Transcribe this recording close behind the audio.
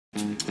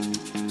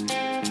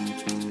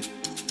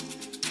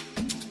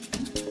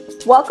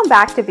Welcome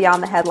back to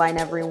Beyond the Headline,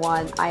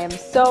 everyone. I am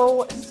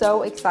so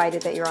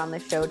excited that you're on the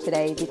show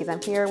today because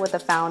I'm here with the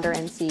founder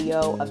and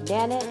CEO of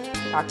Nanit,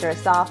 Dr.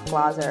 Assaf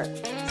Glazer.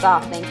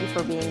 Assaf, thank you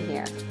for being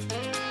here.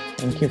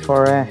 Thank you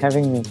for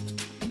having me.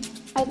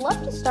 I'd love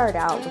to start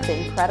out with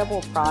the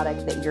incredible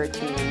product that your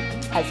team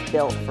has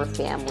built for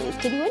families.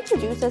 Could you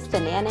introduce us to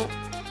Nanit?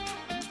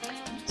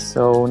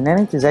 So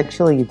Nanit is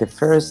actually the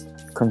first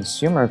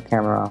consumer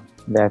camera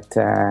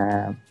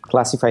that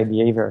classify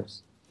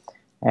behaviors.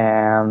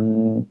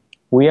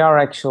 We are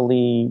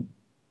actually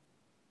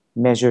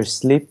measure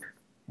sleep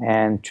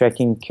and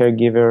tracking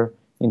caregiver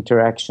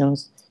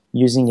interactions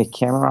using a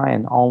camera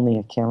and only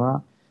a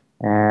camera.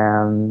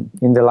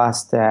 In the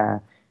last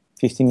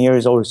 15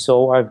 years or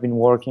so, I've been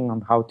working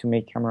on how to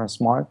make cameras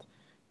smart.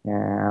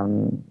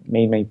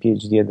 Made my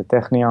PhD at the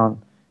Technion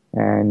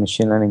in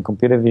machine learning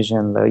computer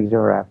vision,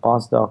 later a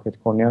postdoc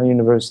at Cornell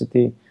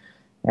University.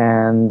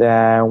 And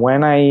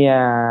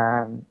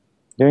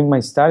during my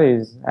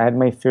studies, I had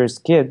my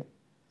first kid.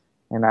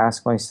 And I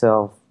asked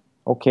myself,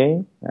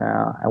 okay,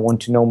 I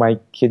want to know my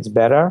kids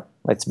better.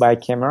 Let's buy a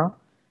camera.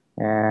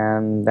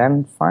 And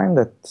then find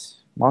that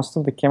most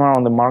of the cameras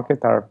on the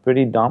market are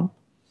pretty dumb,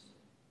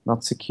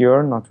 not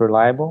secure, not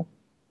reliable.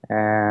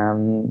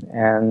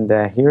 And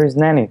here is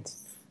Nanit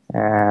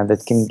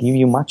that can give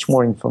you much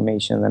more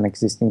information than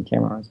existing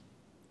cameras.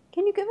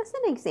 Can you give us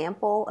an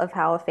example of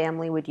how a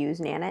family would use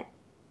Nanit?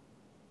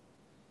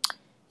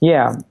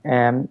 Yeah.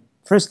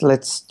 First,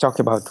 let's talk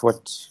about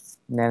what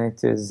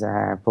Nanit is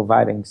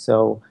providing.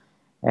 So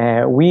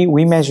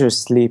we measure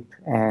sleep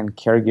and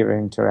caregiver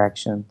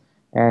interaction.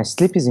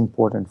 Sleep is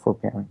important for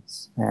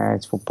parents.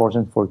 It's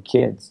important for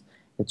kids.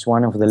 It's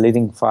one of the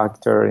leading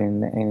factor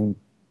in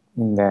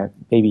the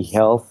baby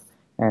health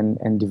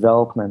and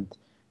development.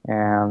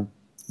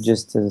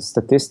 Just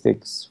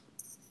statistics,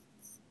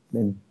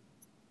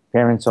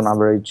 parents on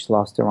average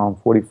lost around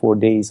 44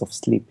 days of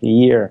sleep a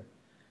year.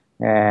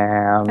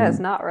 That's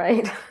not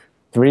right.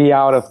 3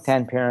 out of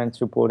 10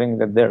 parents reporting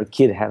that their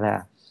kid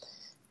had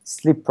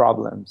sleep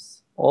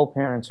problems. All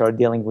parents are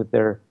dealing with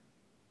the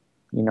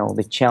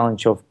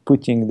challenge of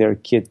putting their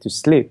kid to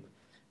sleep.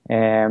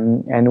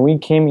 And we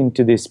came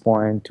into this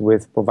point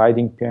with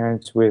providing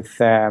parents with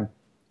a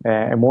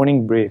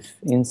morning brief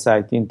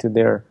insight into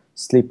their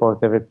sleep of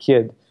their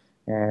kid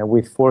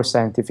with 4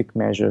 scientific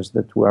measures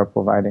that we are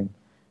providing.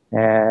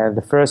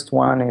 The first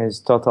one is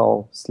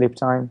total sleep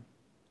time,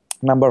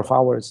 number of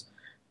hours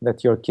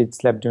that your kid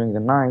slept during the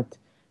night.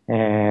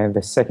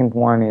 The second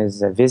one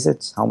is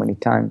visits, how many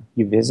times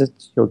you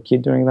visit your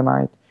kid during the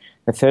night.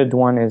 The third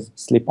one is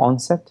sleep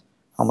onset,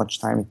 how much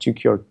time it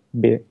took your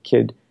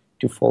kid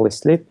to fall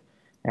asleep.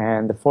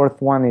 And the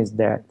fourth one is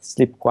the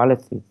sleep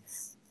quality.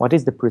 What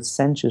is the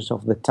percentage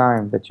of the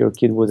time that your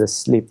kid was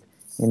asleep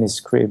in his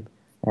crib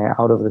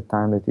out of the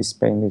time that he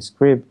spent in his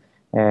crib?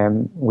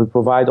 We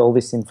provide all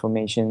this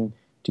information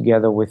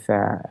together with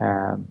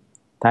a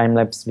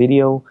time-lapse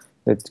video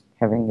that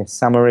having a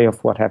summary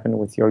of what happened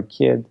with your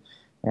kid.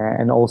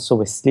 And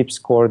also a sleep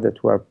score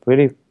that we're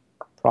pretty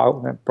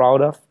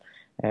proud of,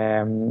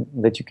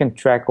 that you can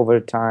track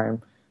over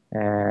time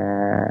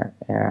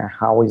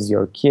how is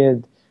your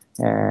kid,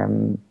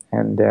 and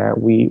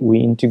we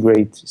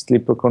integrate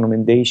sleep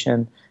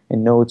recommendation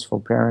and notes for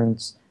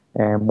parents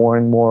more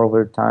and more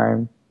over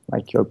time,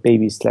 like your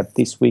baby slept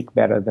this week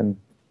better than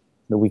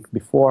the week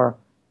before,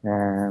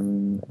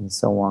 and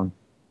so on.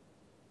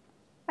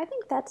 I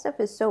think that stuff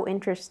is so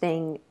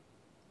interesting.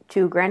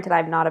 Granted,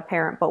 I'm not a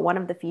parent, but one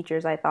of the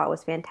features I thought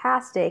was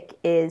fantastic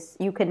is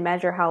you can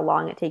measure how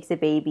long it takes a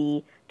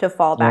baby to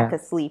fall back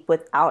asleep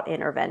without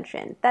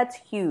intervention. That's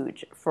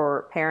huge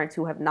for parents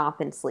who have not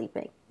been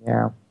sleeping.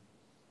 Yeah.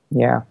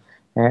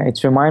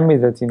 It reminds me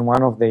that in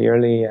one of the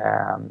early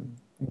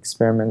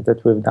experiments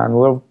that we've done,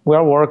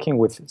 we're working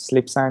with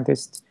sleep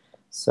scientists.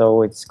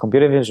 So it's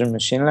computer vision,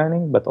 machine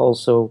learning, but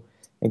also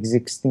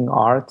existing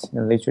art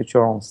and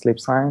literature on sleep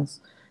science.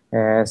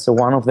 So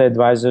one of the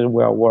advisors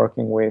we are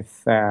working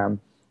with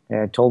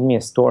told me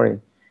a story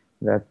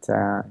that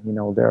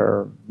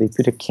they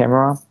put a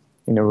camera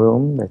in a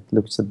room that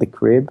looks at the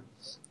crib,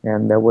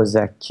 and there was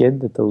a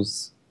kid that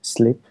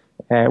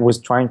was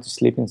trying to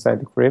sleep inside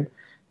the crib,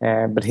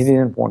 but he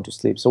didn't want to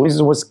sleep. So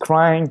he was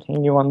crying,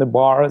 hanging on the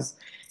bars,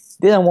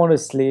 didn't want to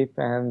sleep,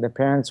 and the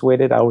parents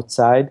waited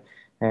outside.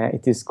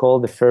 It is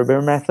called the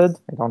Ferber method.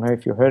 I don't know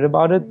if you heard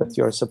about it, but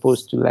you're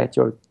supposed to let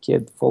your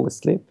kid fall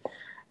asleep.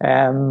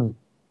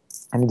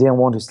 And he didn't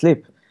want to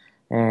sleep.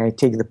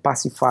 Take the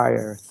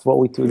pacifier,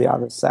 throw it to the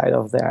other side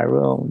of the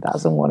room,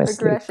 doesn't want to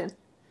sleep.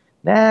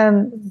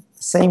 Then,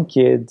 same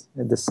kid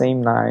at the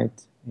same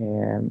night,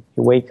 he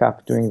wake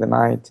up during the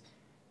night,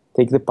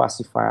 take the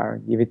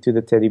pacifier, give it to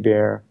the teddy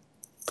bear,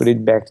 put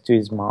it back to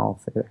his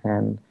mouth,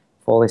 and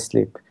fall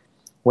asleep.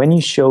 When you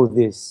show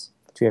this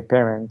to a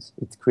parent,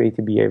 it creates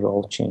a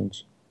behavioral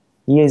change.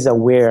 He is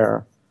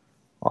aware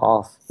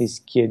of his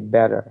kid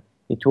better.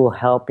 It will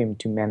help him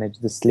to manage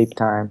the sleep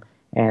time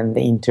and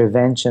the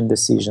intervention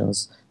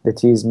decisions that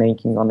he is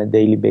making on a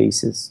daily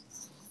basis.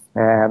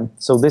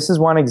 So this is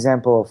one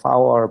example of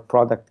how our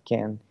product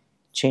can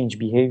change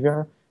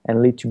behavior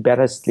and lead to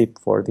better sleep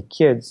for the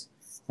kids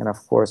and,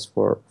 of course,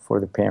 for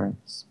the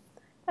parents.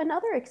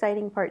 Another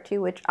exciting part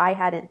too, which I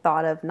hadn't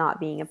thought of not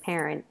being a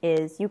parent,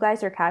 is you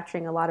guys are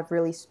capturing a lot of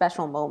really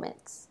special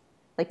moments.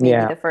 Like maybe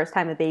Yeah, the first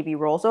time a baby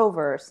rolls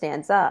over or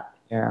stands up.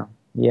 yeah,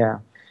 yeah.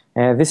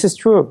 This is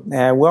true.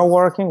 We're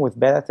working with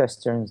beta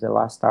testers in the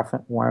last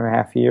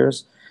 1.5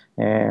 years,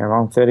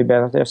 around 30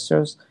 beta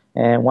testers.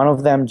 And one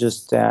of them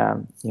just,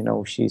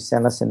 she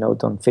sent us a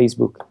note on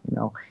Facebook,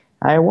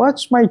 I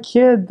watched my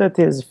kid that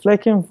is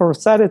flicking for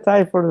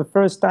Saturday for the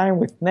first time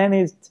with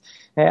Nanit.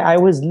 I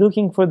was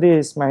looking for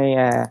this.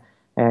 I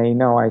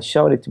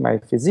showed it to my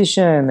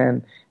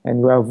physician,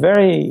 and we are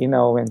very,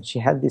 and she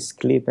had this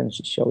clip and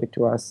she showed it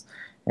to us.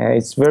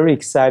 It's very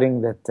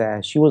exciting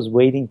that she was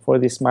waiting for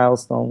these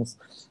milestones,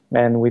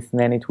 and with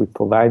Nanit we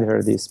provide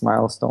her these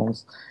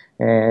milestones.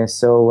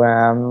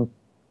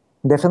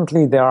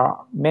 Definitely there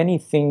are many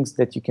things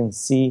that you can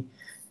see.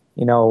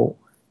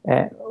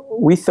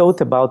 We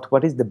thought about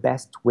what is the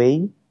best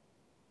way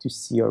to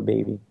see your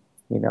baby.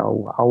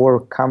 Our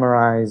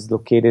camera is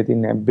located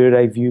in a bird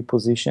eye view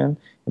position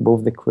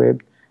above the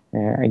crib.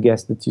 I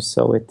guess that you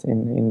saw it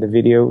in the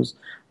videos.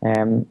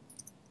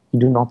 You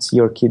do not see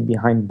your kid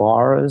behind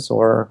bars,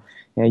 or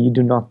you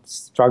do not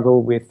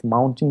struggle with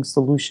mounting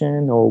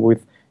solution or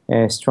with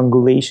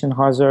strangulation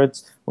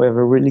hazards. We have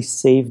a really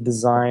safe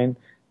design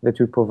that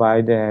we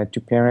provide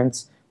to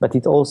parents, but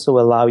it also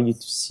allows you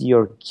to see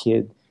your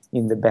kid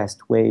in the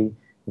best way.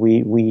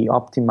 We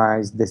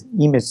optimize the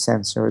image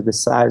sensor, the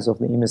size of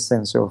the image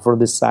sensor for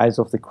the size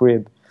of the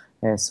crib,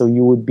 so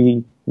you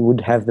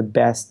would have the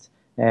best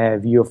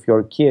view of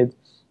your kid.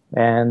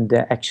 And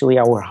actually,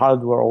 our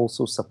hardware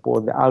also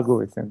support the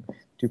algorithm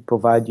to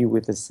provide you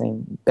with the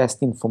same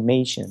best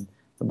information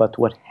about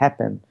what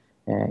happened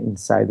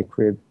inside the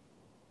crib.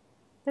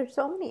 There's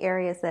so many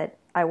areas that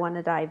I want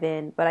to dive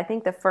in, but I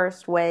think the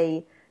first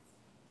way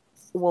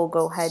we'll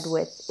go ahead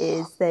with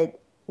is that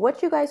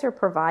what you guys are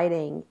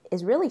providing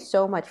is really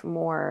so much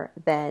more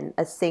than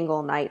a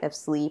single night of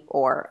sleep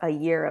or a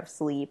year of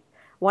sleep.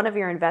 One of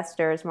your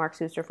investors, Mark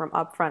Suster from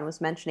Upfront,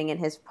 was mentioning in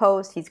his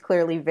post, he's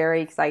clearly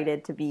very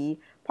excited to be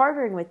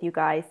partnering with you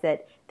guys,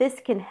 that this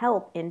can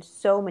help in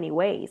so many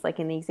ways, like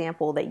in the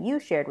example that you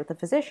shared with the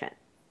physician.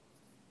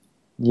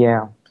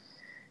 Yeah.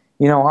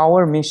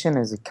 Our mission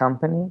as a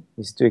company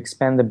is to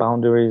expand the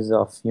boundaries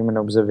of human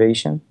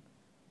observation,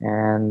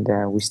 and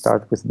we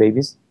start with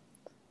babies.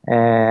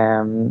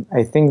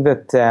 I think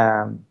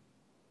that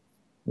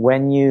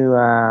when you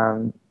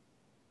are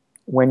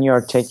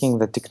taking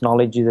the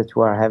technology that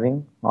you are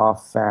having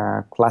of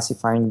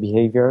classifying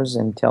behaviors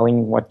and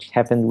telling what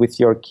happened with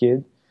your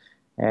kid,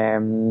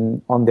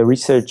 on the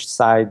research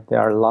side, there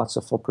are lots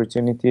of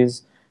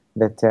opportunities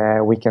that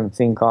we can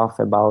think of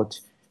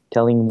about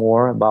telling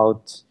more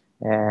about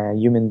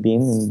human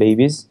beings and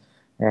babies,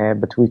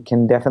 but we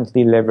can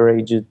definitely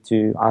leverage it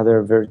to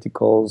other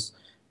verticals.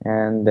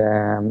 And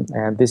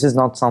this is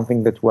not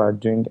something that we are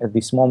doing at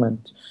this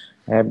moment,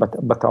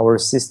 but our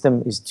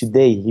system is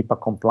today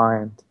HIPAA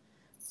compliant.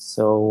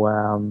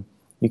 So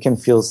you can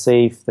feel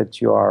safe that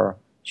you are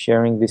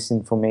sharing this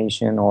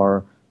information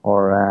or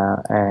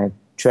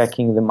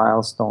tracking the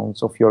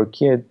milestones of your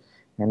kid.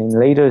 And in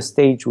later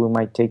stage, we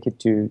might take it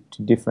to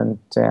different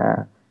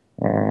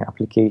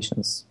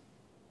applications.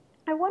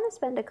 I want to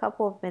spend a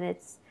couple of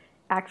minutes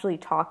actually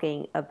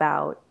talking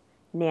about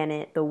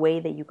Nanit, the way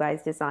that you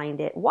guys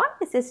designed it. Why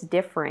is this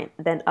different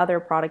than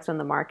other products on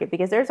the market?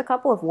 Because there's a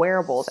couple of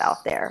wearables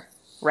out there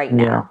right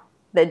now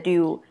that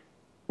do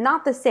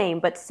not the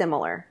same, but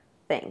similar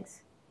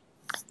things.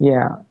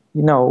 Yeah,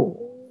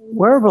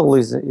 wearable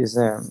is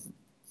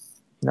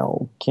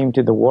came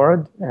to the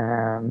world,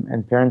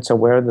 and parents are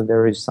aware that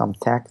there is some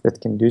tech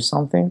that can do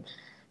something,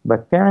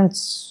 but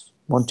parents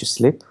want to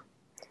sleep,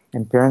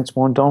 and parents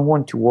don't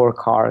want to work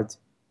hard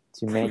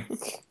to make,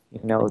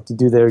 to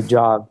do their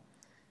job.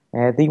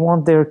 They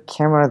want their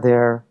camera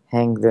there,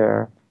 hang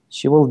there.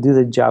 She will do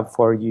the job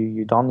for you.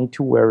 You don't need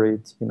to wear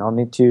it. You don't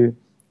need to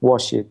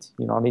wash it.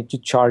 You don't need to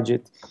charge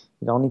it.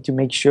 You don't need to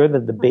make sure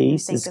that the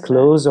base is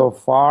close or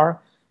far,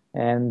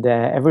 and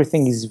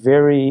everything is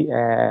very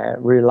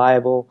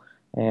reliable.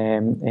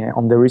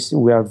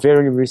 We are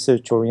very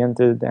research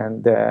oriented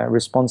and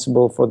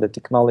responsible for the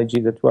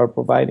technology that we are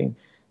providing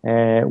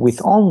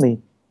with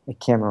only a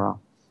camera.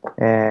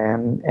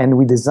 And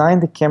we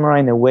designed the camera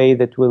in a way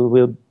that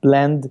will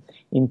blend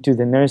into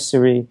the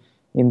nursery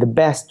in the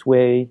best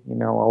way.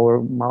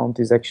 Our mount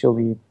is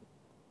actually,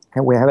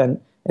 and we have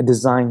a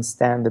design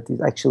stand that is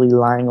actually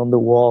lying on the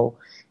wall.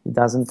 It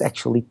doesn't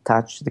actually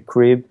touch the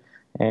crib,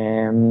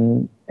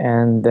 and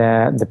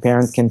the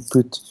parent can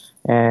put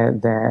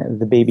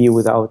the baby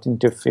without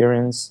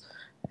interference,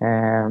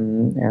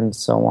 and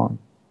so on.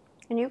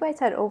 And you guys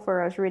had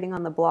over, I was reading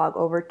on the blog,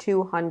 over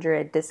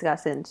 200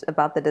 discussions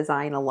about the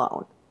design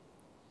alone.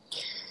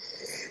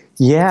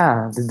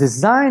 Yeah, the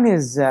design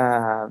is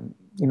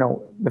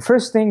the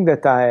first thing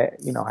that I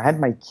had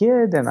my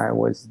kid and I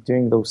was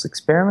doing those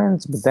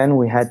experiments, but then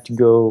we had to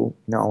go,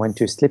 I went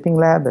to a sleeping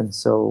lab, and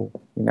so,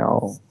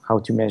 how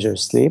to measure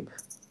sleep.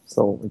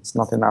 So it's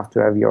not enough to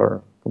have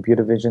your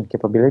computer vision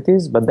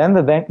capabilities. But then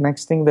the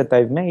next thing that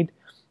I've made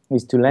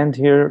is to land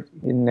here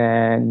in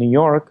New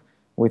York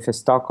with a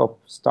stock of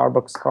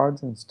Starbucks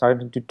cards and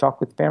started to talk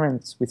with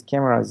parents with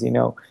cameras,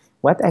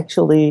 what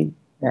actually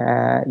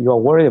you are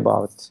worried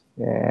about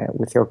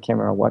with your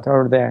camera. What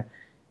are the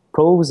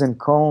pros and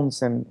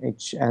cons,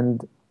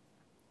 and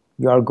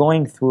you are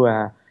going through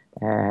a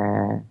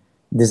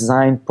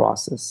design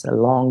process, a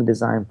long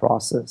design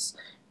process.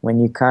 When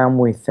you come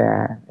with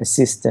a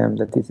system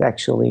that is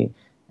actually,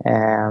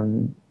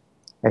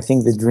 I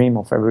think, the dream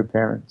of every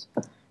parent,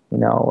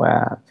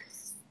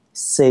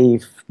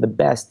 safe, the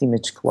best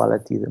image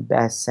quality, the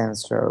best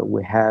sensor.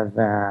 We have,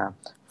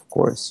 of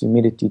course,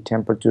 humidity,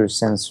 temperature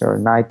sensor,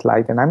 night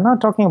light, and I'm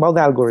not talking about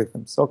the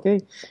algorithms,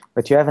 okay?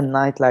 But you have a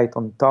night light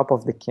on top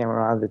of the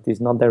camera that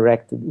is not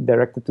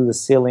directed to the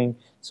ceiling,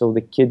 so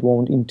the kid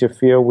won't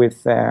interfere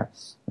with,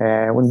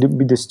 won't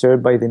be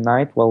disturbed by the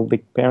night, while the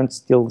parents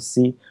still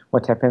see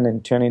what happened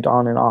and turn it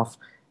on and off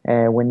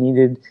when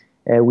needed.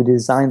 We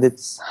designed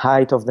its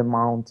height of the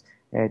mount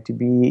to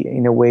be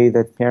in a way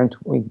that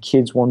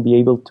kids won't be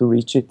able to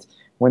reach it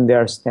when they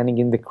are standing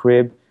in the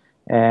crib.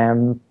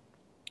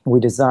 We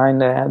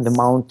designed the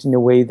mount in a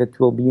way that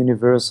will be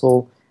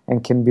universal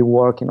and can be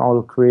worked in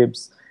all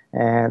cribs.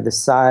 The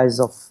size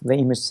of the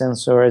image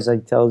sensor, as I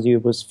told you,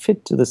 was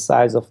fit to the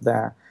size of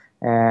the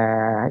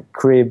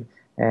crib,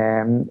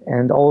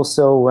 and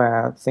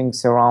also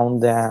things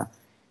around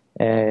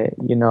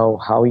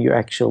how you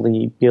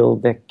actually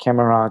build the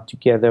camera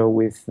together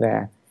with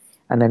the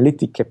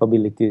analytic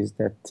capabilities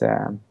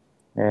that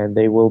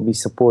they will be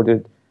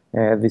supported.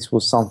 This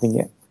was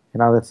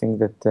another thing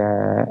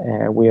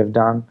that we have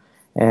done.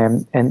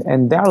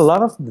 And there are a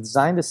lot of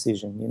design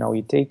decisions.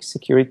 You take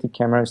security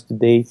cameras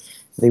today,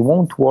 they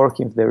won't work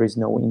if there is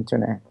no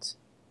internet.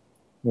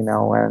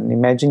 And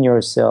imagine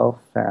yourself,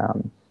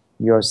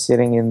 you're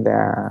sitting in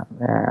the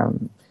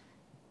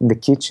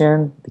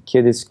kitchen, the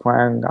kid is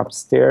crying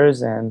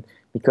upstairs, and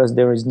because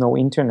there is no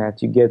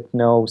internet, you get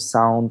no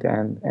sound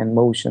and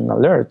motion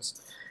alerts.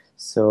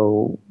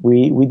 So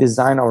we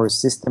design our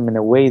system in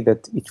a way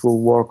that it will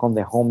work on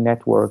the home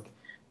network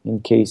in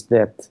case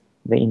that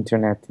the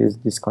internet is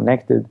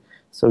disconnected,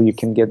 so you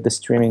can get the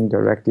streaming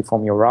directly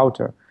from your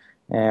router.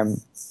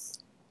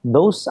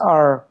 Those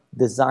are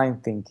design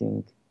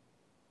thinking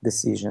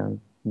decisions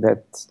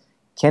that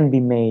can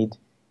be made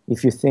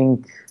if you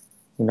think,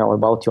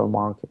 about your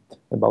market,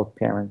 about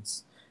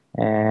parents.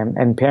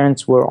 And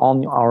parents were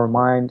on our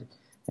mind,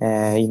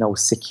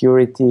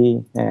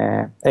 security,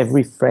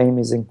 every frame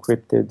is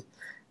encrypted.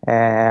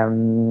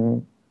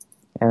 And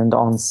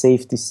on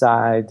safety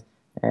side,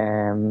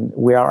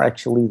 we are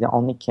actually the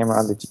only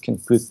camera that you can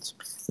put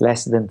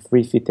less than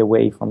 3 feet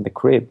away from the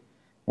crib,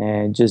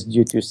 just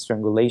due to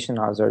strangulation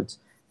hazards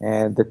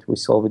that we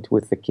solve it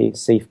with the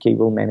safe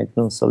cable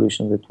management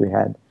solution that we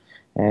had.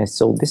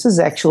 So this is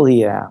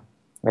actually, I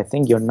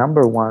think, your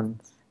number one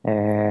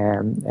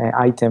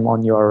item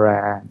on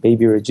your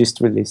baby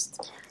registry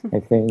list, I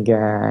think,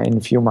 in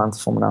a few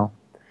months from now.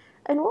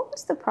 And what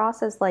was the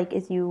process like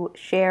as you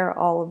share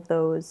all of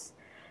those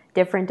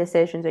different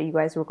decisions that you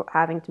guys were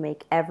having to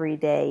make every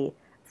day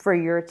for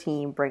your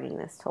team bringing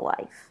this to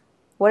life?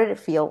 What did it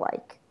feel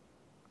like?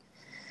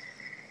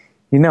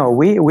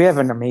 We have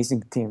an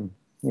amazing team,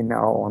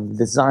 on the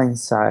design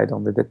side,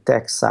 on the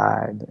tech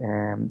side,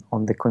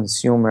 on the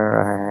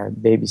consumer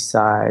baby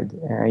side.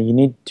 You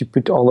need to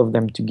put all of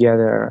them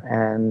together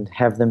and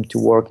have them to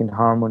work in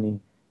harmony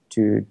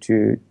to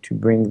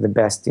bring the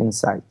best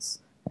insights.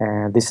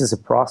 This is a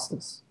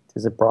process. It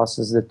is a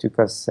process that took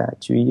us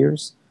 2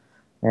 years.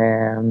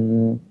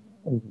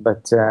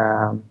 But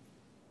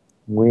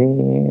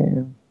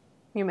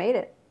You made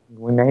it.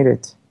 We made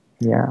it,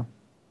 yeah.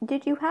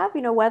 Did you have,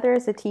 whether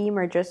as a team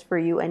or just for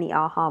you, any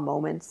aha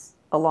moments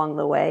along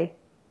the way?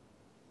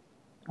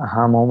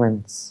 Aha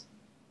moments.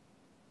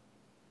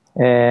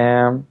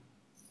 There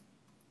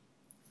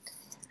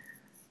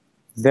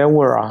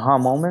were aha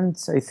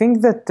moments. I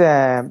think that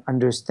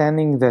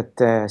understanding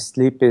that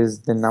sleep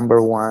is the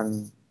number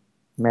one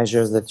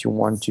measure that you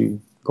want to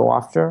go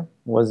after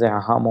was an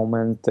aha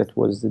moment. That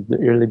was the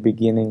early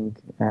beginning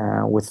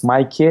with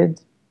my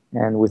kid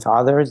and with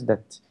others,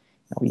 that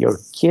your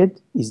kid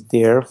is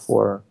there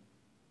for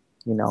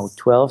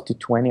 12 to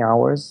 20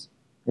 hours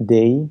a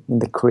day in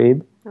the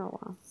crib. Oh,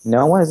 wow.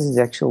 No one is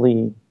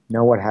actually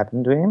know what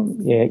happened to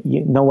him.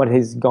 You know what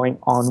is going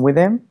on with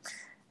him.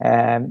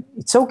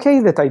 It's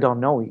okay that I don't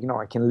know.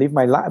 I can live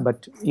my life,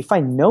 but if I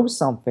know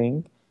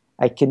something,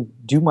 I can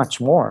do much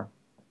more.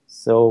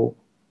 So,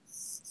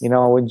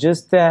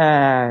 just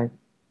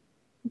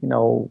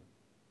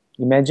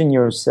imagine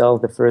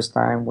yourself the first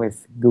time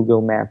with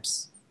Google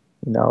Maps.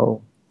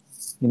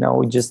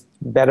 Just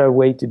better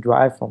way to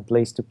drive from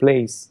place to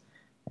place,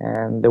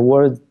 and the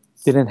world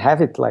didn't have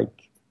it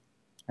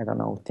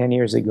 10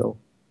 years ago.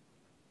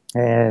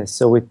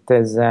 So it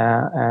has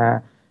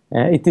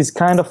It is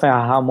kind of an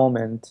aha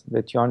moment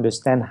that you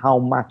understand how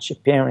much a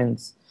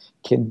parent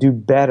can do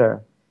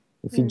better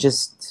if you Mm.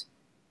 just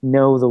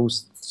know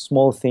those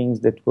small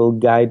things that will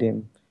guide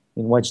him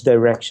in which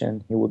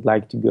direction he would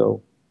like to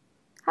go.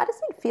 How does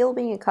it feel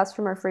being a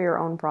customer for your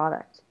own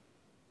product?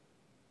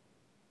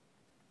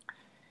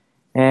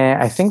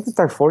 I think that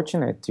I'm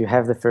fortunate to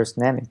have the first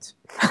Nanit.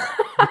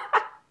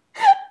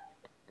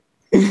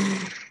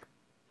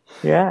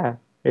 Yeah,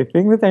 I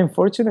think that I'm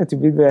fortunate to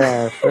be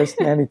the first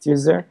Nanit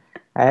user.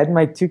 I had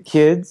my two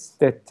kids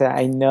that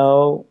I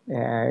know,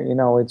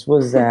 it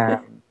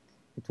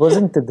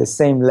wasn't at the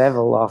same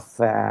level of,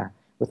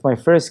 with my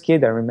first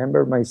kid, I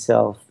remember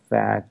myself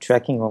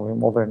tracking of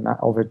him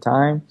over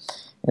time.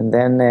 And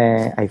then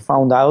I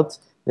found out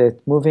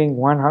that moving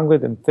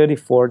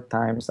 134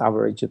 times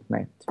average at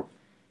night.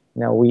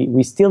 Now,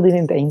 we still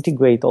didn't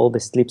integrate all the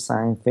sleep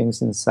science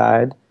things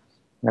inside.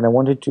 And I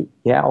wanted to,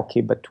 yeah,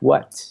 okay, but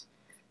what?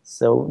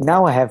 So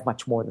now I have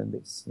much more than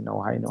this.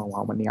 I know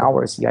how many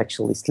hours you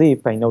actually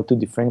sleep. I know to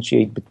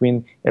differentiate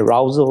between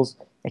arousals.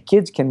 A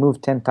kid can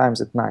move 10 times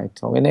at night,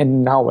 or in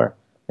an hour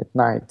at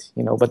night,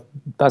 but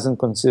doesn't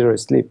consider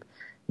sleep.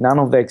 None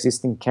of the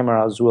existing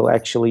cameras will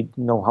actually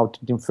know how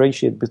to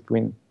differentiate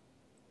between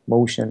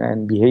motion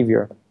and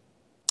behavior.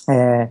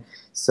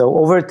 So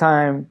over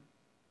time,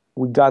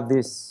 we got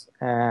this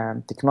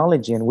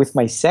technology. And with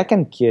my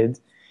second kid,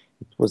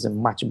 it was a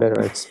much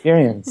better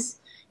experience.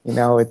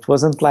 It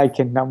wasn't like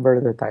a number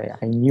that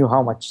I knew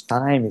how much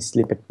time he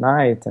sleep at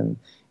night, and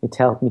it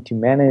helped me to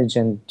manage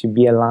and to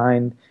be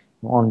aligned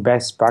on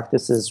best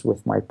practices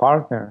with my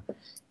partner.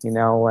 In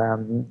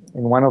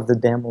one of the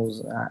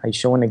demos, I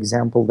show an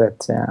example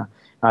that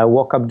I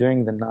woke up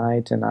during the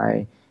night and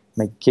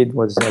my kid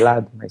was a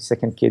lad, my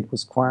second kid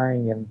was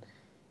crying, and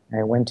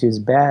I went to his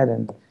bed,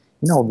 and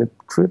the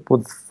crib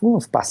was full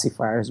of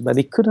pacifiers, but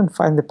he couldn't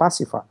find the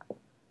pacifier.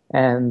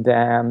 And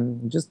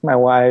just my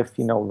wife,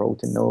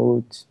 wrote a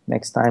note.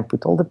 Next time,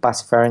 put all the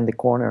pacifier in the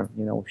corner.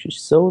 She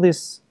saw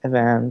this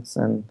event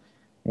and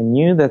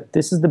knew that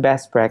this is the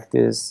best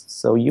practice,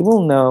 so you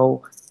will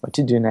know what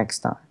to do next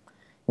time.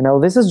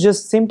 This is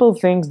just simple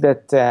things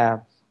that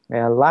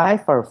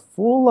life are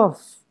full of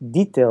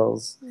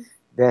details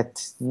that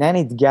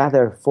Nanit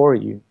gather for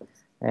you.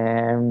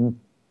 And,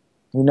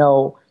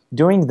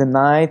 during the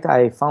night,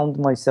 I found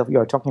myself, you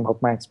are talking about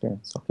my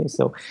experience, okay?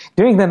 So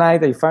during the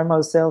night, I find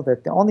myself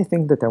that the only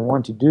thing that I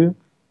want to do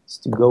is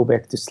to go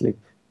back to sleep.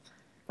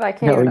 I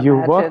can't even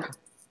you imagine.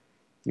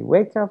 you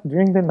wake up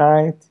during the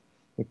night,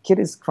 the kid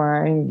is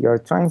crying, you're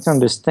trying to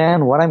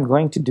understand what I'm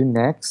going to do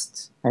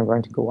next. I'm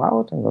going to go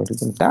out, I'm going to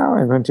go down,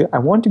 I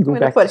want to go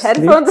back to sleep.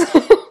 I'm going to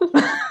put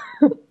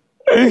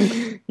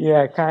headphones.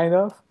 Yeah, kind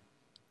of.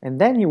 And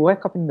then you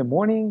wake up in the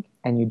morning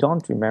and you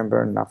don't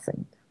remember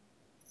nothing.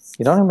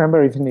 You don't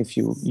remember even if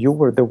you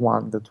were the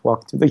one that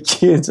walked to the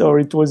kids or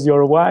it was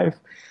your wife,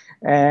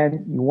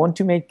 and you want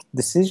to make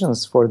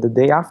decisions for the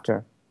day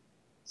after.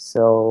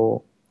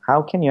 So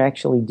how can you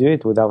actually do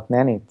it without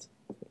Nanit?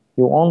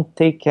 You won't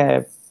take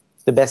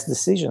the best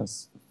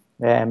decisions.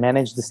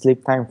 Manage the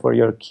sleep time for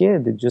your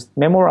kid. Just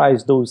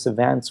memorize those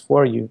events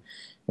for you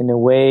in a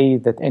way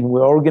that, and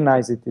we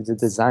organize it as a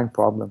design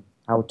problem,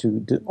 how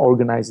to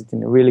organize it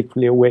in a really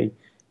clear way,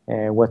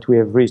 what we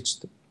have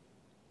reached.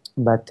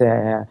 But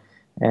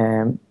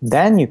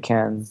then you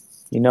can,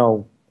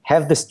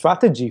 have the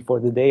strategy for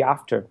the day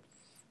after.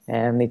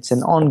 And it's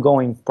an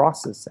ongoing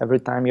process. Every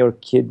time your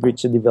kid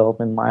reaches a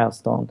development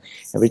milestone,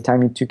 every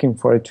time you took him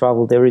for a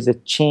travel, there is a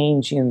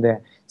change in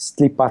the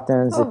sleep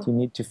patterns that you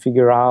need to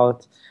figure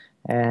out.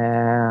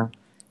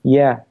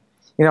 Yeah.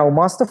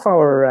 Most of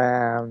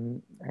our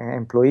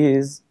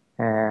employees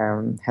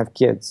have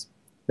kids.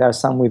 There are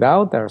some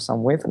without, there are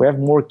some with. We have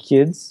more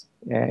kids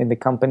in the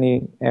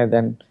company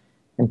than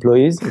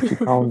employees, if you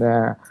count.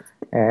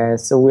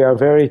 So we are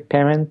very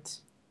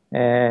parent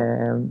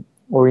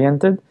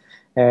oriented.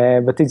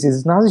 But it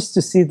is nice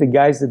to see the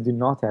guys that do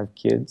not have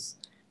kids,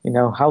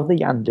 how they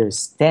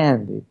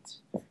understand it.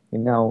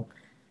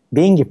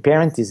 Being a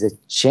parent is a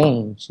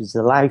change, is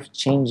a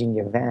life-changing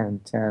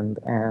event. And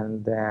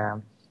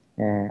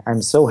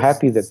I'm so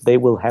happy that they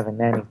will have a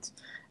Nanit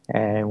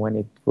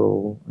when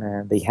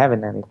they have a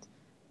Nanit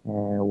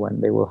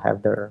when they will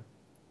have their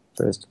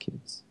first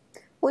kids.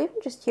 Well,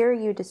 even just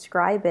hearing you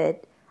describe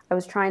it, I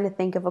was trying to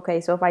think of,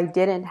 okay, so if I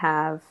didn't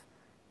have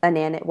a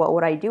Nanit, what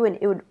would I do? And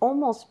it would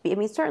almost be,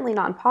 certainly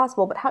not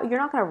impossible, but you're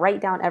not going to write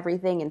down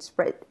everything and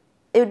spread.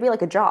 It would be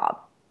like a job.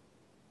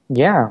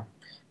 Yeah.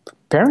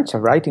 Parents are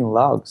writing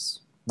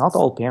logs. Not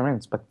all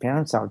parents, but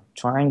parents are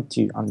trying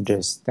to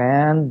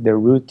understand the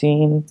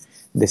routine,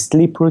 the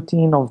sleep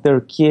routine of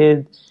their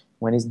kid,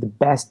 when is the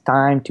best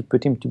time to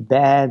put him to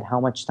bed, how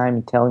much time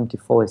you tell him to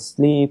fall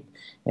asleep,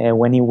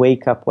 when he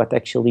wake up, what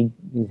actually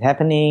is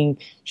happening,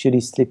 should he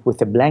sleep with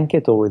a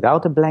blanket or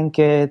without a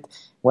blanket,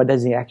 what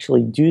does he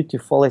actually do to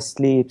fall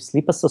asleep,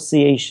 sleep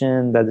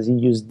association, does he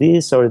use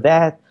this or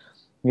that.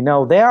 They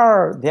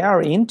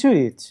are into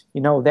it.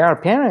 They are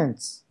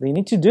parents. They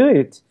need to do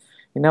it.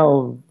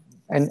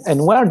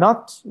 And we're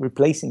not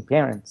replacing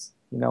parents.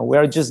 We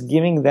are just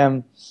giving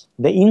them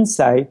the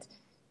insight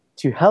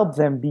to help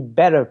them be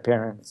better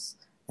parents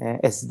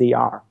as they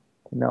are.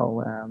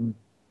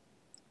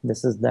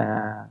 This is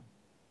the...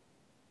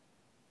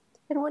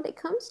 And when it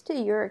comes to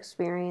your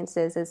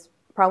experiences, is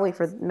probably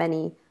for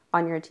many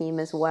on your team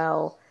as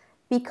well,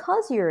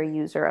 because you're a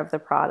user of the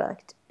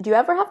product, do you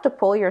ever have to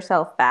pull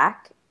yourself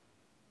back?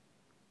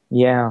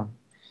 Yeah,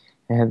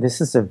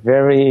 this is a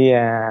very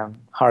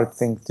hard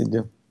thing to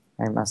do,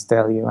 I must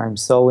tell you. I'm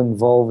so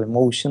involved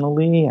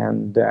emotionally,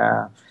 and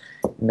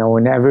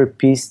in every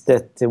piece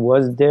that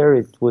was there,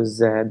 it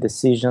was a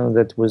decision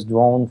that was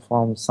drawn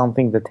from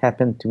something that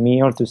happened to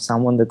me or to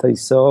someone that I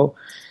saw.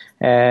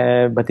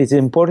 But it's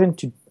important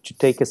to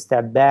take a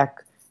step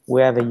back.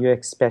 We have a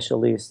UX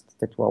specialist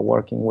that we're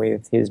working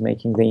with. He's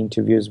making the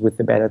interviews with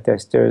the beta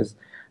testers.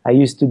 I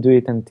used to do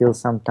it until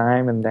some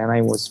time, and then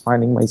I was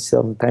finding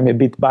myself that I'm a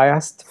bit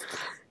biased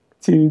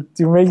to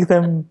make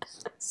them.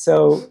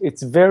 So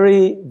it's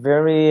very,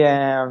 very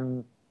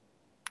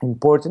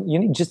important.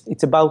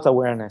 It's about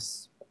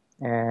awareness,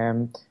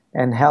 and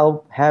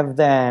have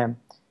the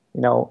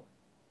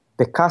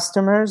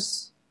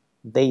customers,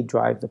 they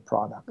drive the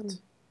product.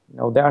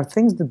 There are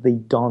things that they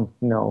don't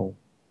know,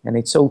 and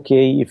it's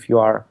okay if you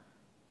are,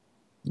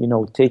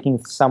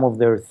 taking some of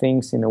their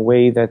things in a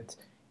way that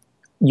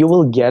you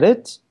will get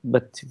it,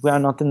 but we are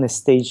not in the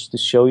stage to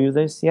show you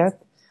this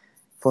yet.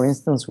 For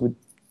instance, we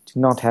do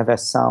not have a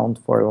sound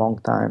for a long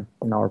time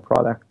in our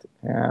product,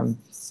 and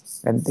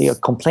they are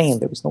complaining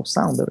there is no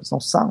sound, there is no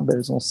sound, there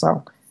is no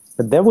sound.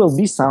 But there will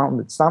be sound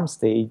at some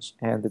stage,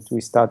 and that we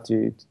start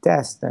to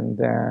test, and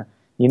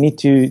you need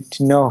to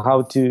know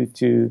how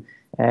to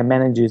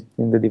manage it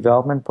in the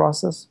development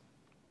process.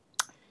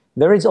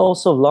 There is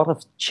also a lot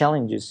of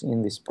challenges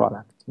in this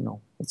product.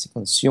 It's a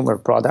consumer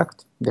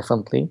product,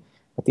 definitely,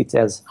 but it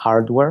has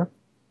hardware,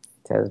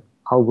 it has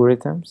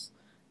algorithms,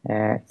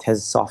 it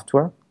has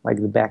software, like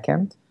the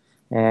backend.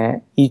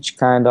 Each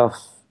kind of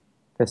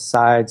the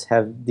sides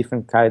have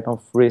different kind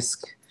of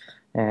risk,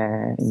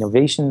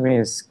 innovation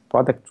risk,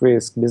 product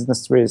risk,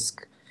 business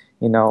risk,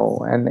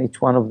 and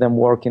each one of them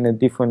work in a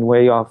different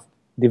way of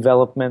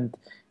development,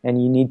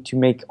 and you need to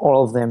make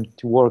all of them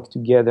to work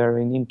together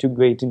and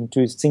integrate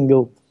into a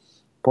single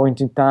point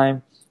in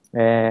time.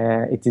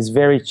 It is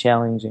very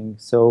challenging.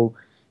 So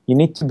you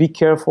need to be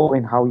careful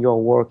in how you're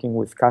working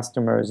with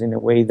customers in a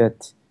way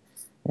that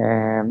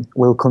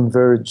will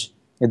converge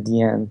at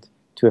the end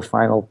to a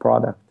final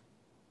product.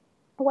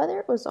 Whether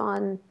it was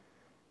on,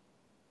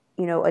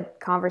 a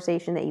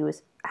conversation that you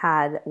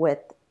had with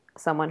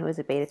someone who is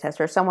a beta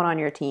tester or someone on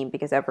your team,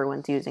 because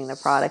everyone's using the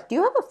product, do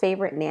you have a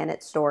favorite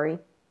Nanit story?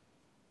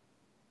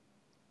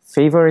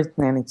 Favorite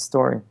Nanit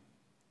story?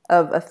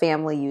 Of a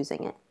family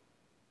using it.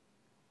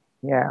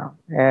 Yeah.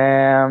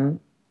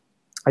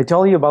 I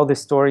told you about the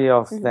story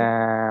of Kim,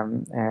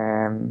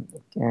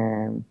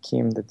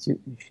 that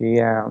she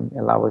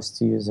allowed us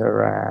to use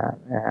her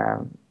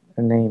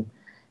name.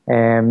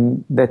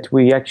 That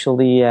we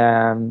actually,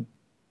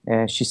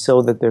 she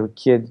saw that their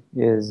kid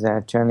is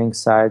turning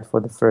side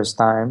for the first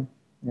time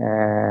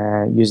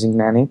using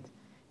Nanit.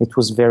 It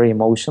was very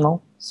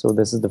emotional. So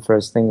this is the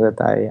first thing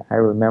that I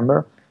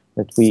remember,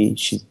 that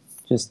she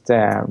just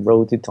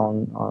wrote it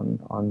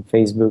on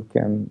Facebook,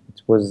 and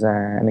it was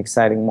an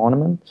exciting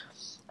moment.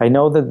 I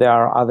know that there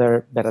are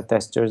other beta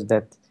testers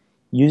that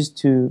used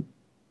to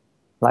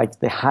like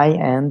the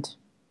high-end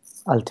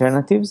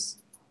alternatives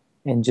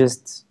and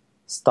just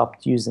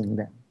stopped using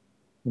them.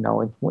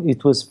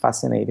 It was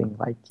fascinating.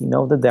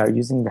 That they are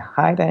using the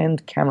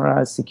high-end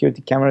cameras,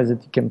 security cameras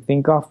that you can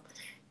think of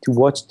to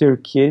watch their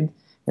kid,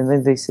 and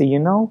then they say,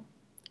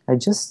 I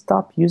just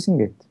stopped using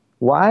it.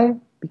 Why?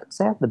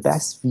 Because I have the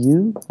best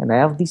view and I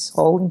have this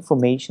whole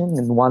information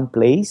in one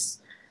place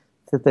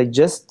that I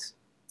just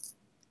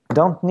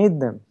don't need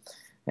them.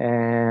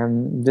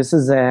 And this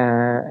is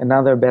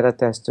another beta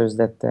testers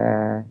that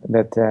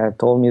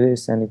told me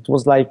this, and it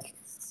was like,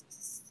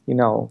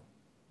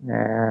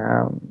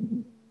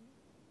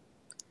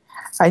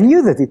 I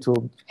knew that it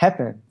would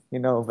happen,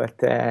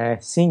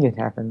 but seeing it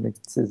happen,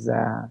 it's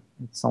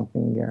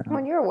something.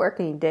 When you're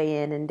working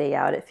day in and day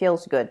out, it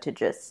feels good to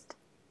just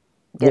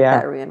get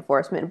that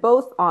reinforcement,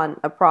 both on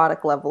a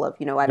product level of,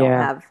 I don't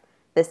have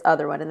this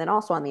other one, and then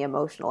also on the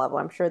emotional level.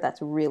 I'm sure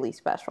that's really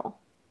special.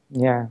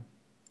 Yeah,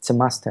 it's a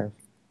must-have.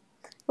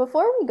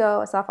 Before we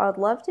go, Assaf, I would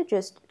love to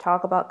just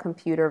talk about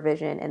computer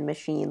vision and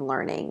machine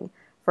learning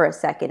for a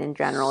second in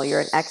general.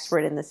 You're an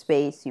expert in the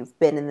space. You've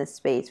been in this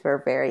space for a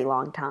very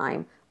long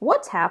time.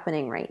 What's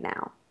happening right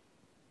now?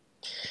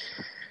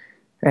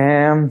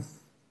 The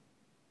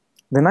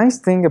nice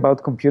thing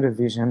about computer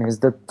vision is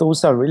that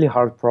those are really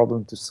hard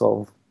problems to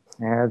solve.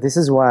 This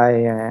is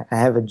why I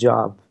have a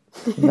job.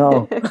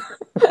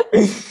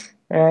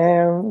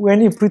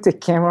 When you put a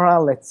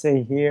camera, let's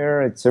say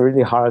here, it's a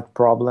really hard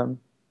problem.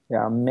 There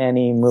are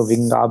many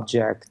moving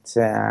objects.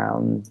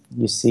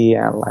 You see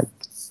like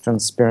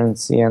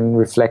transparency and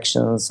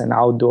reflections, and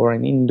outdoor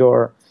and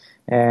indoor.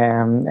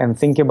 And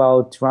think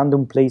about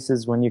random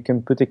places when you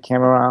can put a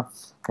camera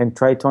and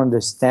try to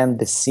understand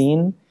the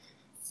scene.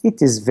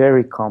 it is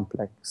very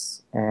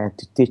complex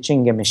to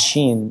teaching a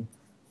machine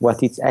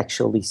what it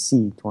actually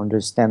sees to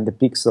understand the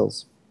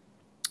pixels.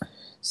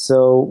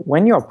 So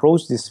when you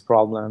approach this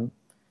problem,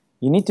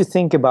 you need to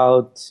think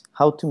about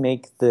how to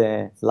make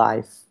the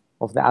life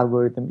of the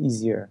algorithm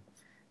easier,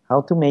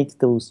 how to make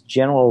those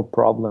general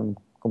problem,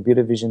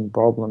 computer vision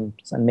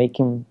problems, and make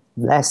them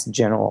less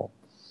general.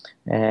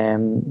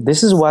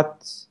 This is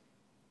what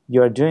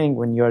you are doing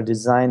when you are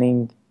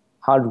designing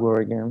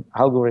algorithm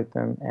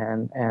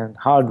and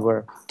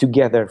hardware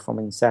together from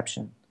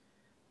inception.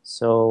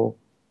 So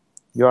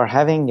you are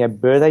having a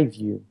bird's eye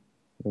view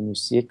when you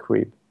see a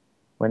crib,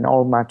 when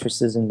all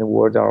matrices in the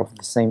world are of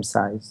the same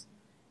size.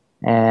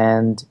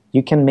 And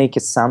you can make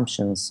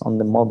assumptions on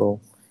the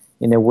model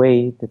in a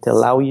way that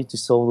allow you to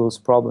solve those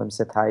problems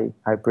at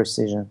high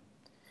precision.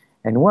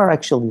 And we're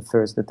actually the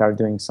first that are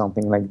doing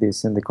something like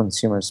this in the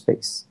consumer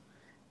space.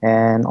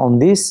 And on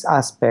this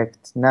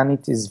aspect,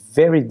 Nanit is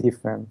very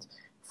different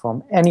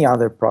from any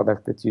other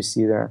product that you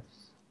see there.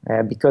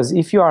 Because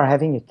if you are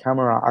having a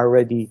camera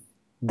already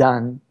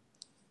done,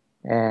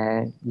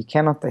 you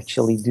cannot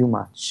actually do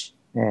much.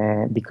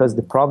 Because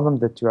the problem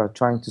that you are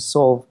trying to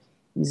solve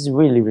is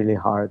really, really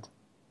hard.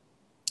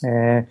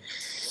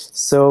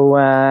 So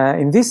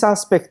in this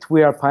aspect,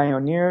 we are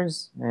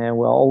pioneers.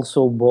 We're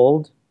also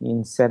bold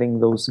in setting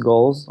those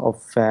goals of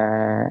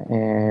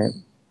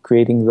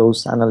creating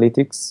those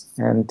analytics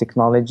and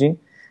technology.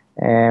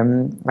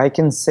 I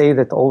can say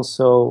that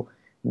also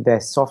the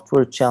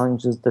software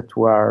challenges that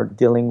we are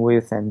dealing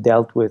with and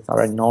dealt with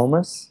are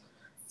enormous,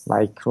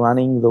 like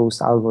running those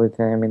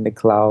algorithms in the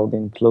cloud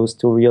and close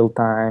to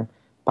real-time,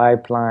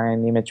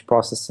 pipeline, image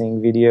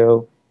processing,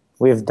 video.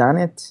 We have done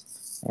it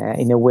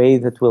in a way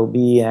that will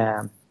be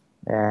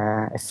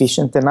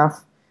efficient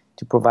enough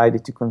to provide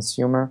it to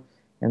consumer.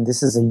 And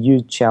this is a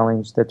huge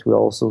challenge that we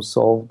also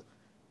solved.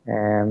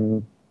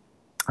 On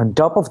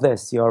top of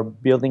this, you're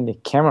building a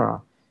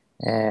camera,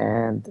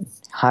 and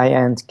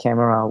high-end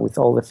camera with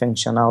all the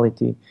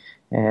functionality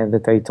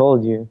that I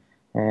told you.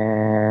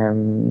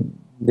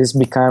 This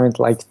became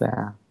like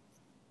the,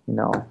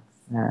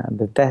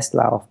 the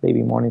Tesla of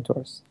baby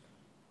monitors.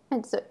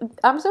 And so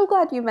I'm so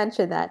glad you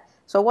mentioned that.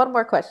 So one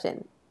more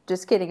question.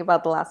 Just kidding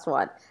about the last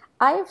one.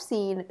 I have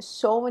seen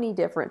so many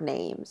different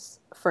names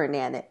for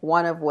Nanit,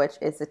 one of which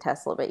is the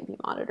Tesla baby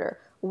monitor.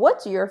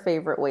 What's your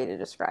favorite way to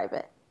describe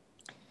it?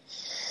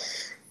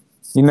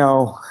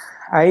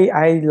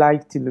 I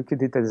like to look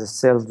at it as a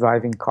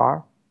self-driving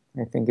car.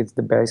 I think it's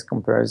the best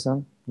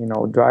comparison.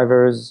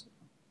 Drivers,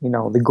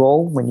 the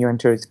goal when you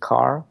enter a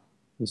car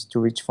is to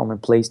reach from a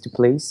place to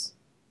place.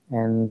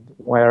 And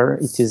where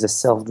it is a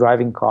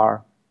self-driving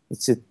car,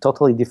 it's a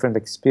totally different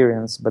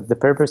experience, but the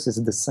purpose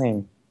is the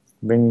same,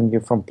 bringing you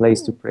from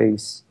place to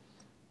place.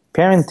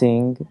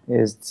 Parenting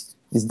is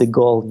the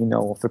goal,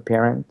 of a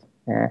parent.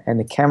 And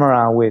the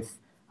camera with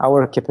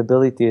our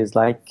capability is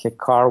like a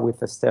car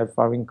with a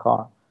self-driving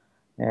car.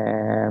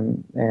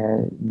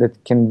 That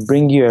can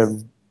bring you a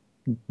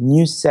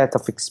new set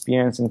of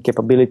experience and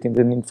capability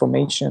and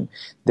information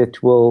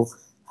that will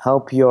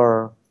help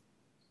your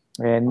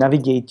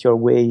navigate your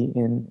way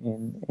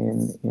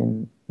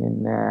in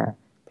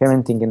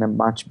parenting in a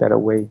much better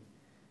way.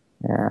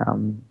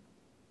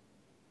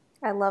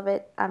 I love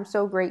it. I'm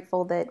so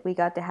grateful that we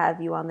got to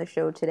have you on the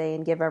show today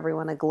and give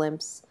everyone a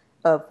glimpse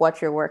of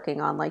what you're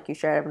working on. Like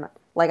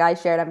I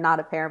shared, I'm not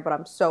a parent, but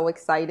I'm so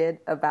excited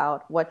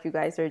about what you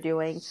guys are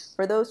doing.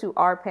 For those who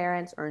are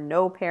parents or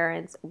no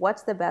parents,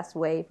 what's the best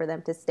way for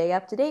them to stay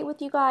up to date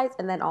with you guys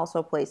and then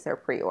also place their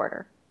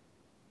pre-order?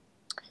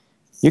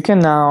 You can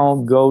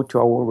now go to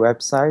our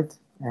website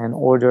and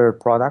order a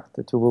product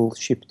that will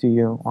ship to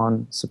you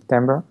on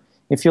September.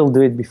 If you'll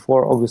do it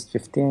before August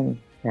 15,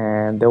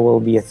 and there will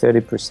be a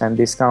 30%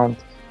 discount.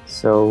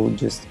 So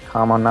just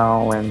come on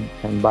now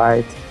and buy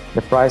it.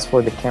 The price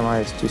for the camera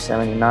is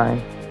 $279.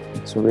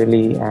 It's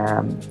really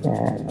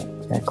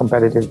a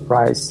competitive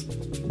price,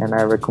 and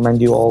I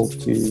recommend you all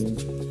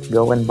to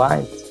go and buy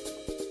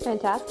it.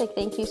 Fantastic.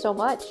 Thank you so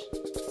much.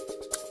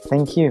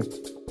 Thank you.